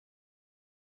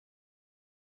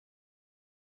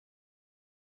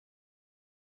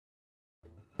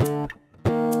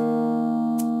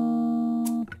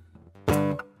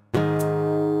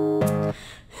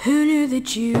Who knew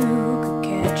that you could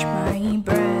catch my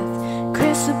breath?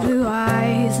 Crystal blue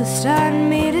eyes that stunned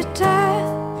me to death.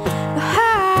 But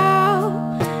how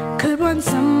could one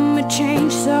summer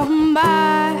change so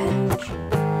much?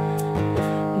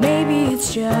 Maybe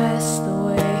it's just the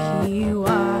way he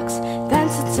walks, that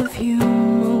sense of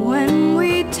humor when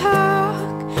we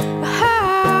talk. But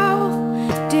how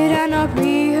did I not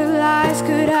realize?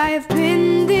 Could I have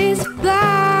been this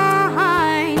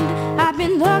blind? I've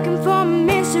been looking for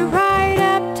Mr. Right,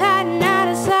 up, tight, and out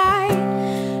of sight.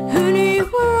 Who knew you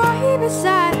were right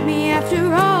beside me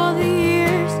after all the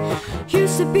years?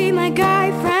 Used to be my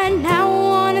guy friend, now I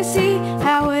wanna see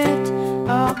how it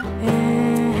all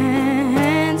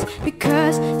ends.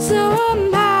 Because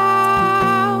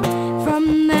somehow,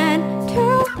 from then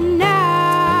to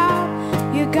now,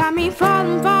 you got me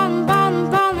falling, falling, falling,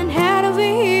 falling head over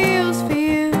heels for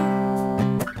you.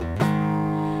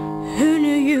 Who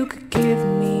knew you could give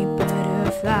me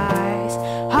butterflies,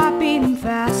 heart beating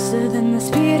faster than the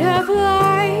speed of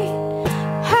light?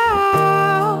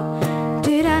 How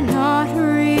did I not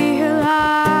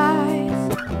realize?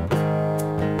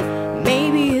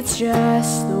 Maybe it's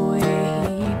just the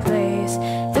way he plays,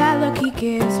 that look he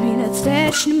gives me that's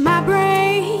stitched in my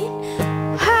brain.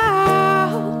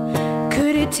 How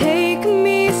could it take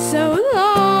me so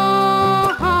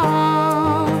long?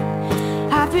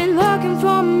 I've been looking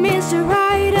for Mr.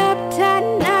 Right, up, tight,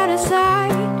 and out of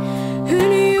sight. Who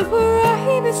knew you were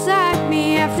right beside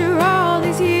me after all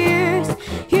these years?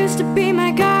 Used to be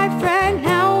my guy friend,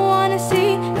 now I wanna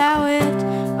see how it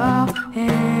all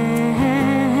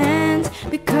ends.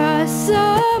 Because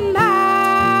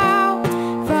somehow,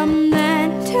 from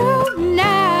then to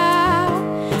now,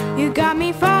 you got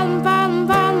me falling, falling,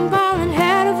 falling, falling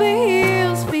head over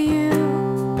heels for you.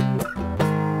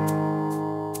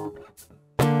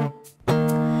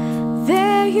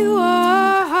 There you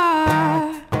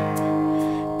are,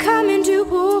 coming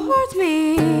towards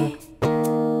me,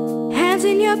 hands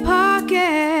in your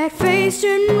pocket, face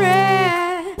turned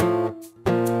red,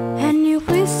 and you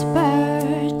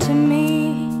whisper to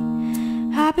me,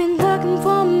 I've been looking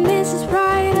for Mrs.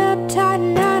 Right, up, tight,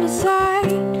 and out of sight.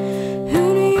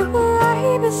 Who knew you were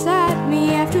right beside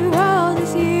me after all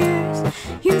these years?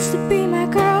 Used to be my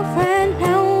girlfriend,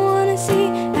 now I wanna see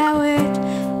how it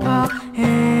all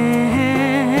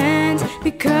ends.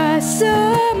 Because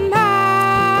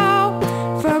somehow,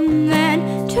 from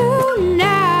then to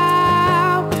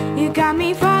now, you got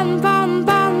me falling, falling,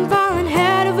 falling, falling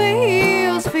head over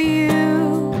heels for you.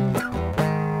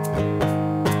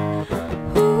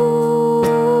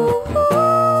 Ooh,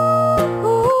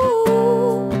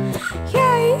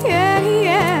 yeah, yeah,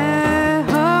 yeah.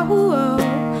 Oh,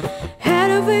 head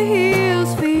over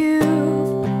heels for you.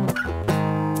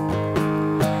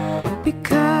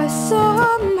 Because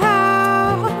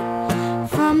somehow,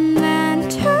 from then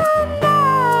to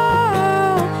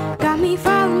now, got me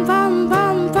falling, falling.